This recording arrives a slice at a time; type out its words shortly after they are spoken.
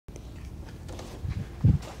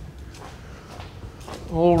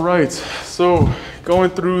All right, so going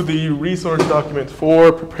through the resource document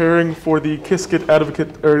for preparing for the Qiskit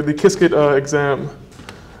exam.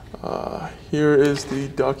 Here is the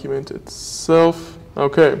document itself.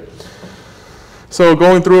 Okay, so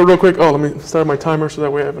going through it real quick. Oh, let me start my timer so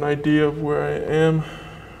that way I have an idea of where I am.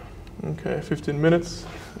 Okay, 15 minutes.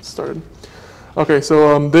 It started. Okay,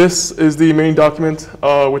 so this is the main document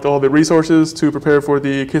with all the resources to prepare for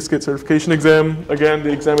the Qiskit certification exam. Again,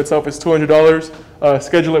 the exam itself is $200.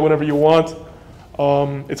 Schedule it whenever you want.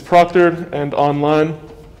 It's proctored and online.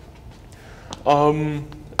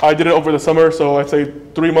 I did it over the summer, so I'd say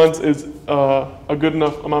 3 months is a good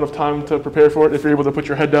enough amount of time to prepare for it if you're able to put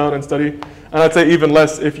your head down and study. And I'd say even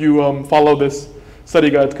less if you follow this study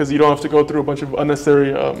guide, because you don't have to go through a bunch of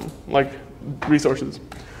unnecessary resources.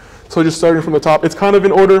 So just starting from the top, it's kind of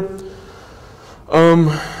in order.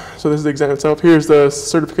 So this is the exam itself. Here's the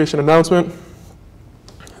certification announcement.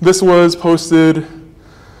 This was posted,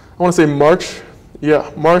 I want to say March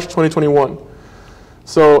 2021.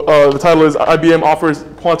 So the title is IBM offers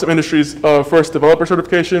Quantum Industries first developer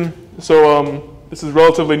certification. So this is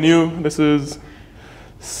relatively new. This is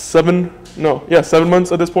 7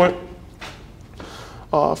 months at this point.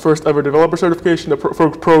 First ever developer certification for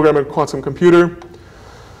program and quantum computer.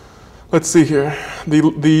 Let's see here.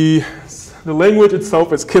 The language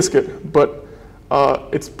itself is Qiskit, but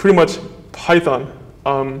it's pretty much Python.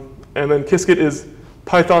 And then Qiskit is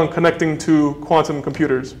Python connecting to quantum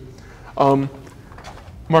computers.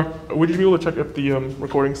 Mark, would you be able to check if the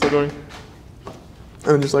recording's still going?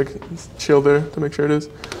 And then just chill there to make sure it is.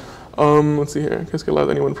 Let's see here. Qiskit allows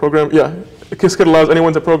anyone to program. Yeah, Qiskit allows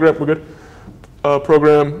anyone to program. We're good.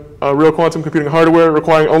 Program real quantum computing hardware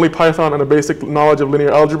requiring only Python and a basic knowledge of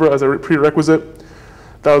linear algebra as a prerequisite.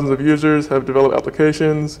 Thousands of users have developed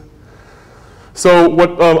applications. So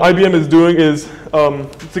what IBM is doing is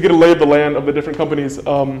to get a lay of the land of the different companies.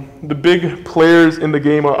 The big players in the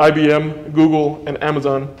game are IBM, Google, and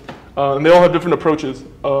Amazon. And they all have different approaches.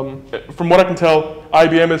 From what I can tell,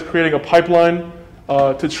 IBM is creating a pipeline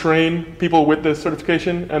to train people with this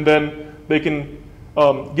certification, and then they can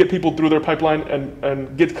get people through their pipeline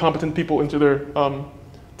and get competent people into their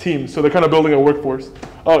teams. So they're kind of building a workforce.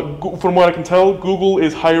 From what I can tell, Google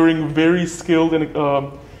is hiring very skilled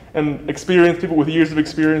and experienced people with years of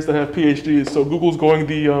experience that have PhDs. So Google's going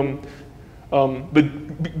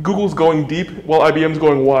Google's going deep while IBM's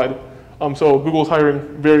going wide. So Google's hiring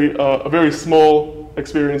a very small,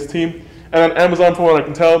 experienced team. And then Amazon, from what I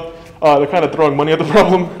can tell, they're kind of throwing money at the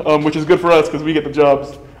problem, which is good for us because we get the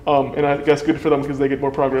jobs. And I guess good for them because they get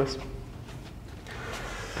more progress.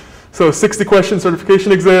 So 60-question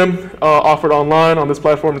certification exam offered online on this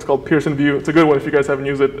platform. It's called Pearson VUE. It's a good one if you guys haven't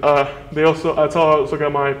used it. I also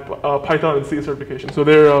got my Python and C certification. So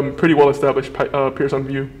they're pretty well established, Pearson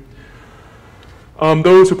VUE.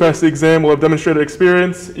 Those who pass the exam will have demonstrated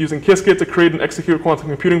experience using Qiskit to create and execute quantum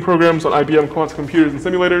computing programs on IBM quantum computers and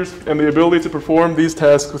simulators, and the ability to perform these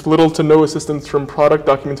tasks with little to no assistance from product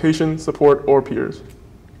documentation, support, or peers.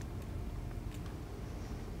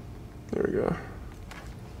 There we go.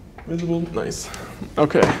 Visible, nice.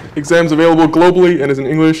 Okay, exams available globally and is in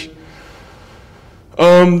English.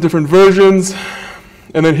 Different versions.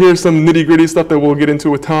 And then here's some nitty gritty stuff that we'll get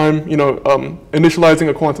into with time. Initializing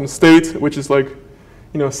a quantum state, which is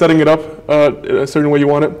setting it up a certain way you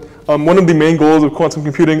want it. One of the main goals of quantum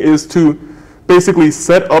computing is to basically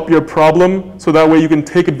set up your problem so that way you can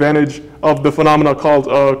take advantage of the phenomena called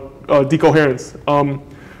decoherence.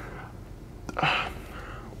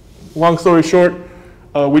 Long story short,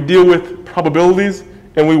 we deal with probabilities,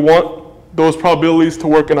 and we want those probabilities to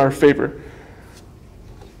work in our favor.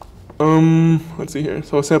 Let's see here.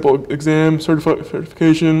 So sample exam,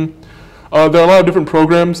 certification. There are a lot of different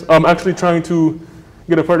programs. I'm actually trying to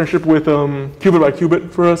get a partnership with Qubit by Qubit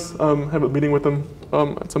for us. Have a meeting with them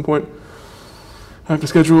at some point. I have to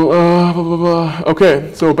schedule, blah, blah, blah.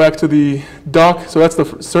 Okay, so back to the doc. So that's the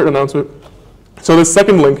Cert announcement. So the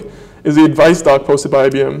second link is the advice doc posted by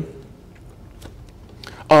IBM.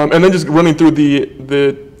 And then just running through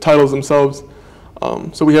the titles themselves.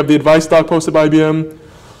 So we have the advice doc posted by IBM.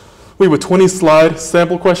 We have a 20-slide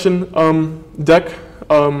sample question deck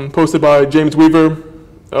posted by James Weaver.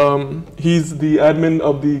 He's the admin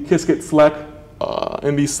of the Qiskit Slack,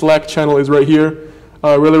 and the Slack channel is right here.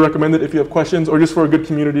 I really recommend it if you have questions or just for a good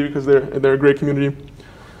community because they're a great community.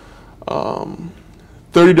 $30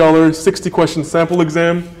 60-question sample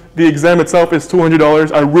exam. The exam itself is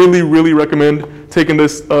 $200. I really, really recommend taking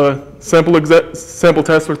this sample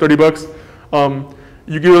test for $30.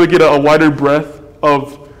 You can really get a wider breadth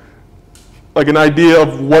of an idea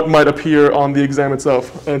of what might appear on the exam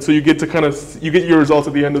itself, and so you get to you get your results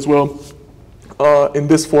at the end as well. in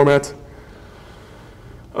this format.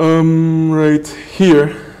 Right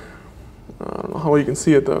here. I don't know how well you can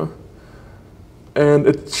see it though. And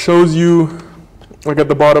it shows you, like at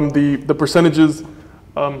the bottom, the percentages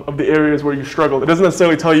of the areas where you struggled. It doesn't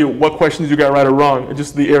necessarily tell you what questions you got right or wrong, it's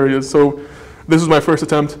just the areas. So this was my first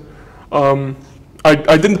attempt. I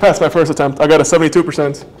didn't pass my first attempt. I got a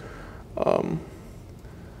 72%.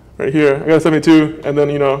 Right here, I got a 72, and then,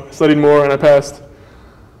 you know, studied more and I passed.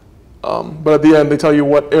 But at the end, they tell you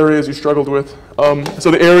what areas you struggled with.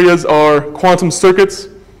 So the areas are quantum circuits.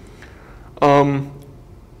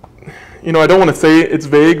 You know, I don't want to say it's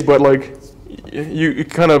vague, but like you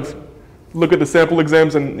kind of look at the sample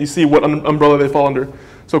exams and you see what umbrella they fall under.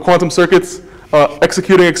 So quantum circuits,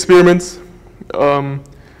 executing experiments,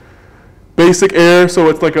 basic air, so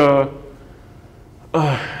it's like a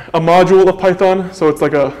module of Python, so it's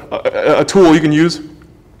like a tool you can use.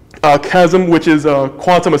 Chasm, which is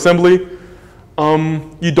quantum assembly.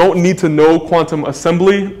 You don't need to know quantum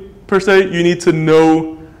assembly per se. You need to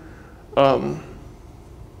know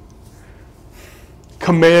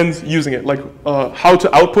commands using it, like how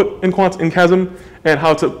to output in Chasm and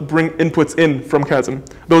how to bring inputs in from Chasm.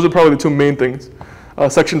 Those are probably the two main things.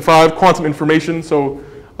 Section 5, quantum information. So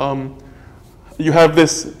you have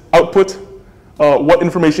this output. What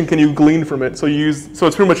information can you glean from it? So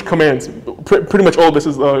it's pretty much commands. Pretty much all of this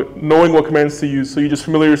is knowing what commands to use. So you just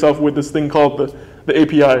familiar yourself with this thing called the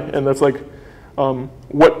API, and that's like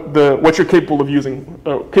what you're capable of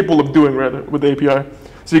doing rather with the API.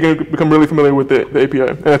 So you can become really familiar with the API,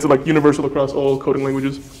 and that's like universal across all coding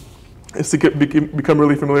languages. Is to become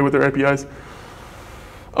really familiar with their APIs.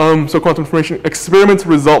 So quantum information, experiment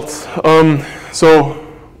results.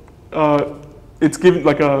 It's given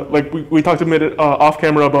like we talked a minute off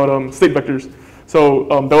camera about state vectors. So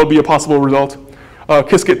that would be a possible result.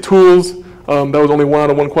 Qiskit tools, that was only 1 out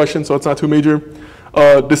of 1 question, so it's not too major.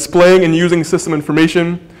 Displaying and using system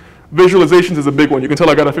information. Visualizations is a big one. You can tell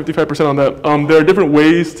I got a 55% on that. There are different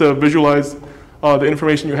ways to visualize the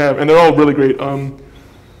information you have, and they're all really great.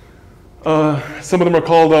 Some of them are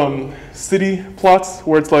called city plots,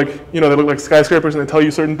 where it's like, you know, they look like skyscrapers and they tell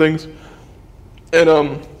you certain things.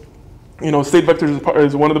 And you know, state vectors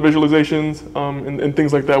is one of the visualizations, and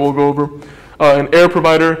things like that we'll go over. An air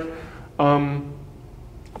provider.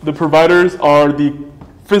 The providers are the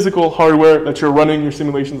physical hardware that you're running your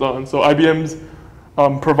simulations on. So IBM's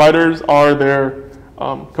providers are their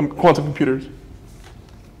quantum computers.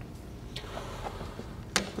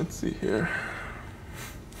 Let's see here.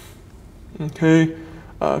 Okay,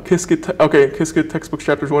 Qiskit textbooks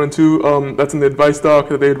chapters 1 and 2. That's in the advice doc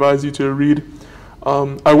that they advise you to read.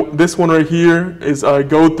 This one right here is I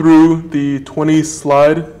go through the 20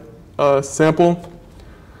 slide sample,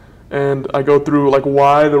 and I go through like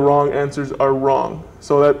why the wrong answers are wrong.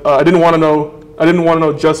 So that I didn't want to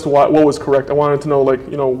know just what was correct. I wanted to know, like,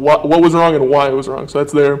 you know, what was wrong and why it was wrong. So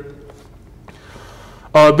that's there.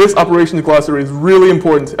 This operations glossary is really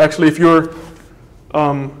important. Actually, if you're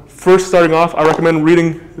first starting off, I recommend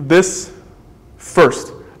reading this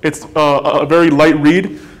first. It's a very light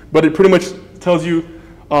read, but it pretty much tells you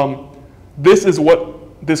this is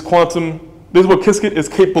what Qiskit is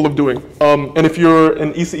capable of doing. And if you're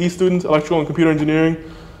an ECE student, electrical and computer engineering,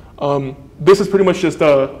 this is pretty much just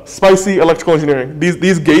spicy electrical engineering.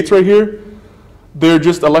 These gates right here, they're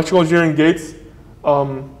just electrical engineering gates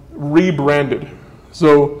rebranded.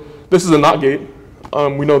 So this is a NOT gate.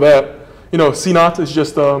 We know that. You know, C-NOT is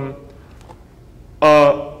just a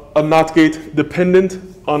NOT gate dependent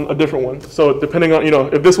on a different one. So depending on, you know,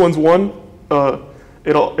 if this one's 1,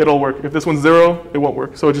 it'll work. If this one's 0, it won't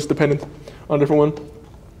work. So it's just dependent on a different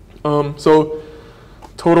one. So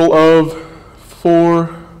total of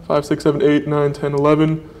 4, 5, 6, 7, 8, 9, 10,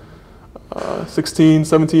 11, 16,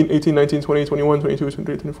 17, 18, 19, 20, 21, 22,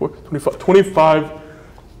 23, 24,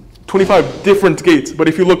 25 different gates. But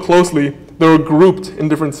if you look closely, they're grouped in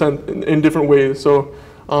different ways. So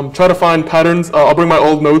try to find patterns. I'll bring my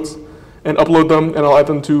old notes and upload them, and I'll add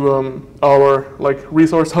them to our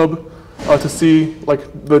resource hub to see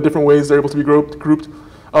the different ways they're able to be grouped.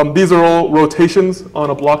 These are all rotations on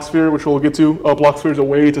a block sphere, which we'll get to. A block sphere is a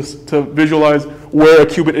way to visualize where a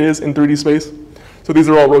qubit is in 3D space. So these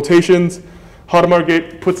are all rotations. Hadamard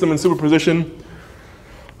gate puts them in superposition.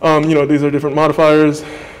 You know, these are different modifiers.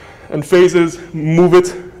 And phases move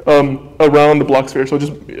it around the block sphere. So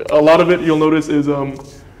just a lot of it, you'll notice, is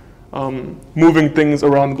moving things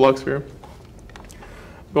around the block sphere.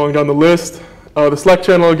 Going down the list, the Slack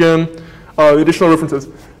channel again, the additional references.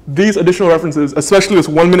 These additional references, especially this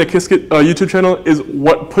 1-minute Qiskit YouTube channel, is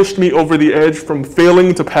what pushed me over the edge from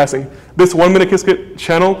failing to passing. This 1-minute Qiskit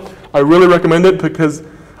channel, I really recommend it because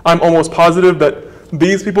I'm almost positive that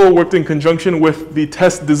these people worked in conjunction with the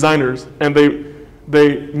test designers, and they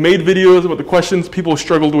made videos about the questions people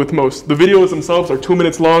struggled with most. The videos themselves are 2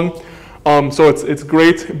 minutes long, so it's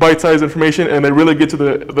great bite-sized information, and they really get to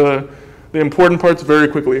the important parts very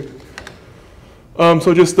quickly.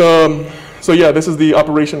 So yeah, this is the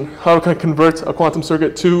operation. How can I convert a quantum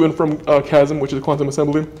circuit to and from QASM, which is a quantum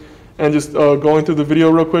assembly. And just going through the video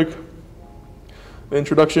real quick. The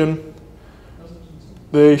introduction.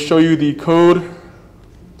 They show you the code.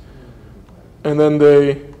 And then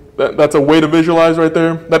that's a way to visualize right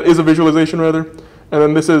there. That is a visualization rather. And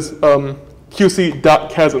then this is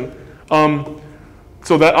qc.QASM.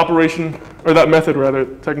 So that operation, or that method rather,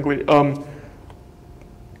 technically,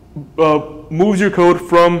 moves your code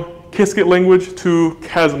from Qiskit language to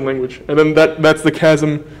QASM language. And then that's the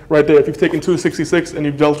QASM right there. If you've taken 266 and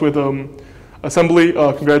you've dealt with assembly,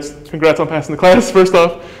 congrats on passing the class, first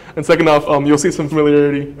off. And second off, you'll see some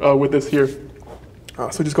familiarity with this here.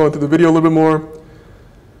 So just going through the video a little bit more.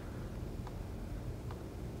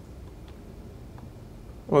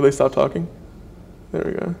 Well, they stopped talking. There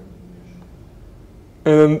we go.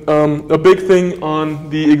 And then a big thing on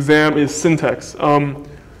the exam is syntax.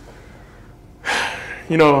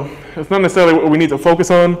 You know, it's not necessarily what we need to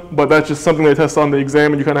focus on, but that's just something they test on the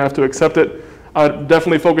exam, and you kind of have to accept it. I'd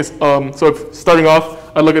definitely focus, so if starting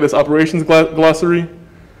off, I'd look at this operations glossary.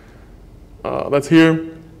 That's here.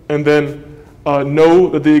 And then know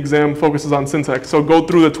that the exam focuses on syntax. So go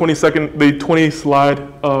through the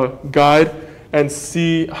 20-slide guide and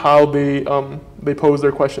see how they pose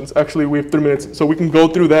their questions. Actually, we have 3 minutes, so we can go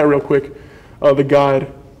through that real quick, the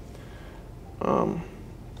guide.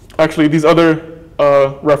 Actually, these other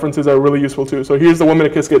references are really useful too. So here's the 1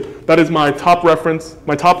 minute Qiskit. That is my top reference,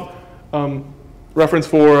 reference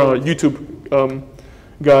for YouTube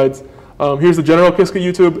guides. Here's the general Qiskit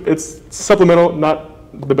YouTube. It's supplemental, not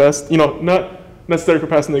the best. You know, not necessary for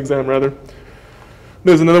passing the exam, rather.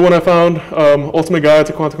 There's another one I found, Ultimate Guide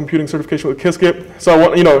to Quantum Computing Certification with Qiskit. So I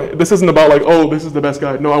want, you know, this isn't about like, oh, this is the best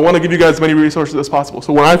guide. No, I want to give you guys as many resources as possible.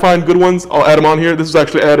 So when I find good ones, I'll add them on here. This was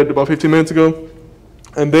actually added about 15 minutes ago.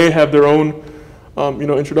 And they have their own, you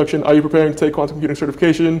know, introduction. Are you preparing to take quantum computing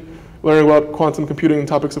certification? Learning about quantum computing and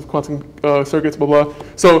topics of quantum circuits, blah, blah.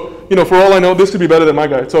 So, you know, for all I know, this could be better than my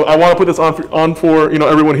guide. So I want to put this on for you know,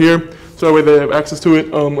 everyone here, so that way they have access to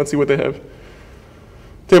it. Let's see what they have.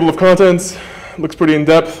 Table of contents, looks pretty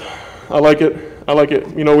in-depth. I like it. I like it.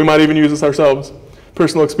 You know, we might even use this ourselves.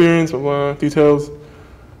 Personal experience, blah, blah, details.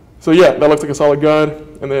 So yeah, that looks like a solid guide,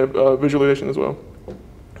 and they have visualization as well.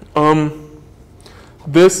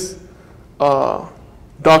 This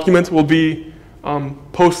document will be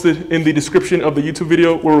posted in the description of the YouTube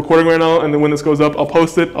video we're recording right now, and then when this goes up, I'll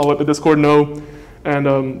post it. I'll let the Discord know,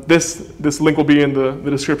 and this link will be in the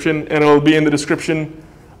description, and it'll be in the description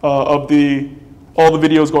of all the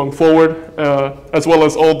videos going forward, as well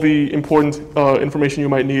as all the important information you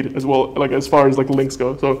might need as well, like as far as like links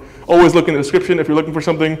go. So always look in the description if you're looking for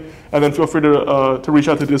something, and then feel free to reach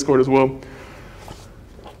out to Discord as well.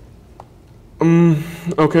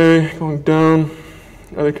 Okay, going down.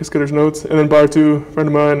 I think Qiskitter's notes, and then Bartu, a friend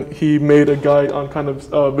of mine, he made a guide on kind of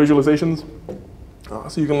visualizations,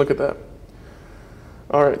 so you can look at that.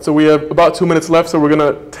 All right, so we have about 2 minutes left, so we're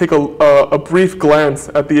gonna take a brief glance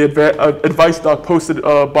at the advice doc posted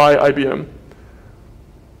by IBM.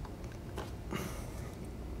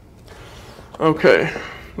 Okay,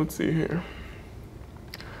 let's see here.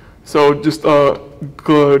 So just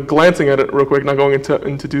glancing at it real quick, not going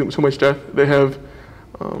into too much depth, they have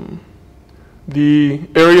the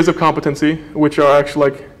areas of competency, which are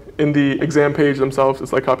actually like in the exam page themselves.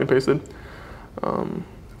 It's like copy and pasted.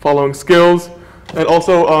 Following skills, and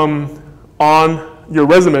also on your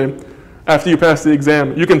resume, after you pass the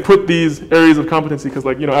exam, you can put these areas of competency, because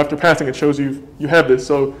like, you know, after passing it shows you have this.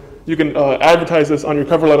 So you can advertise this on your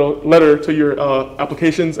cover letter to your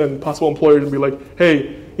applications and possible employers, and be like,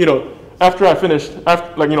 hey, you know, after I finished,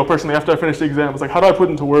 like, you know, personally, after I finished the exam, it's like, how do I put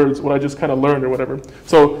into words what I just kind of learned or whatever?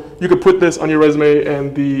 So you could put this on your resume,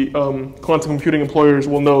 and the quantum computing employers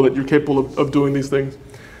will know that you're capable of doing these things.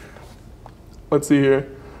 Let's see here.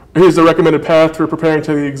 Here's the recommended path for preparing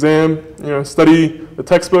to the exam. You know, study the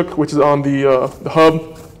textbook, which is on the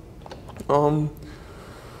hub.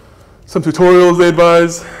 Some tutorials they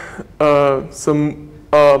advise. Some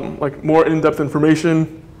like more in-depth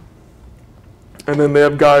information. And then they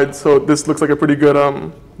have guides, so this looks like a pretty good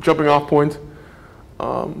jumping off point.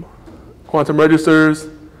 Quantum registers.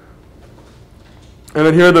 And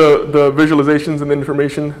then here are the visualizations and the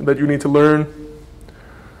information that you need to learn.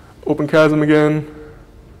 Open QASM again,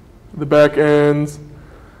 the back ends,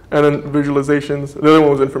 and then visualizations. The other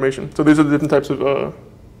one was information. So these are the different types of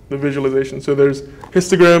the visualization. So there's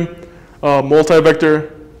histogram,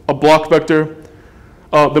 multi-vector, a block vector.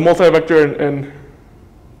 The multi-vector and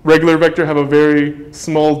regular vector have a very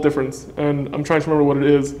small difference, and I'm trying to remember what it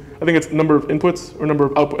is. I think it's number of inputs or number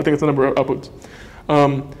of output. I think it's the number of outputs.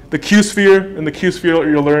 The Q-sphere, and the Q-sphere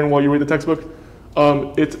you'll learn while you read the textbook.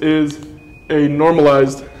 It is a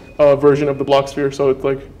normalized version of the block sphere, so it's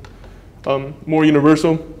like more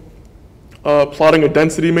universal. Plotting a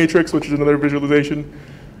density matrix, which is another visualization,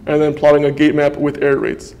 and then plotting a gate map with error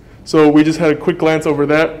rates. So we just had a quick glance over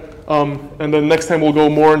that. And then next time we'll go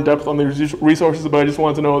more in depth on the resources, but I just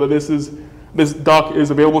wanted to know that this doc is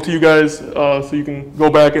available to you guys, so you can go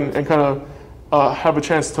back and kind of have a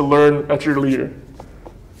chance to learn at your leisure.